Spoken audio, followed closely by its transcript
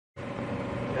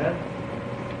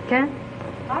Okay?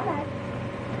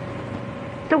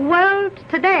 The world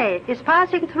today is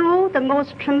passing through the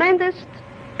most tremendous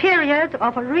period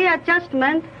of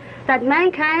readjustment that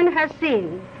mankind has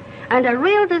seen, and a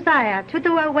real desire to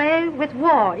do away with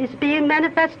war is being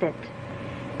manifested.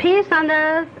 Peace on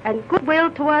earth and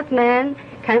goodwill toward men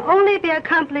can only be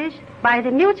accomplished by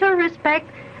the mutual respect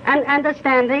and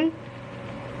understanding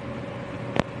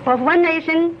of one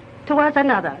nation towards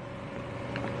another.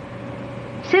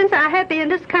 Since I have been in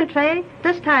this country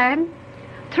this time,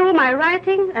 through my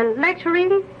writing and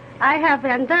lecturing, I have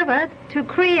endeavored to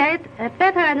create a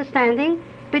better understanding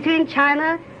between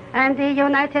China and the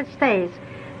United States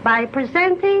by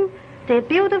presenting the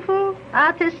beautiful,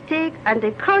 artistic, and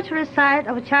the cultural side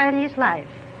of Chinese life.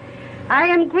 I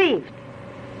am grieved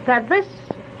that this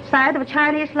side of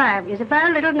Chinese life is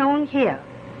very little known here.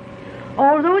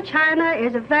 Although China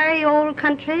is a very old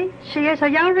country, she is a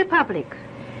young republic.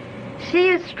 She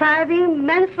is striving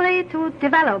manfully to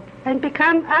develop and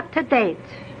become up-to-date.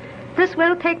 This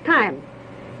will take time,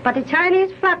 but the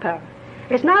Chinese flapper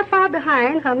is not far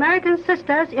behind her American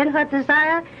sisters in her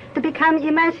desire to become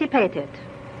emancipated.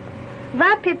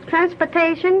 Rapid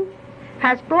transportation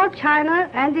has brought China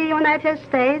and the United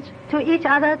States to each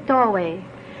other's doorway,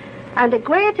 and the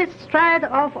greatest stride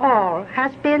of all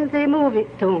has been the movie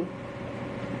to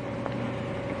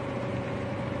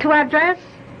address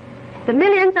the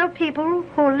millions of people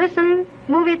who listen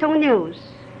Movietone news.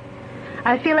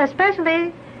 I feel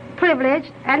especially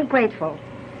privileged and grateful.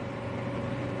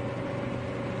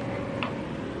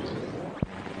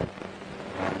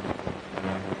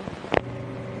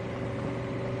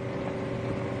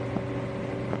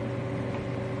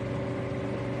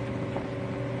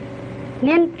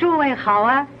您诸位好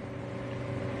啊，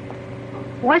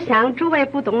我想诸位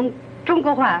不懂中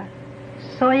国话，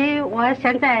所以我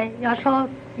现在要说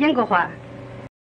英国话。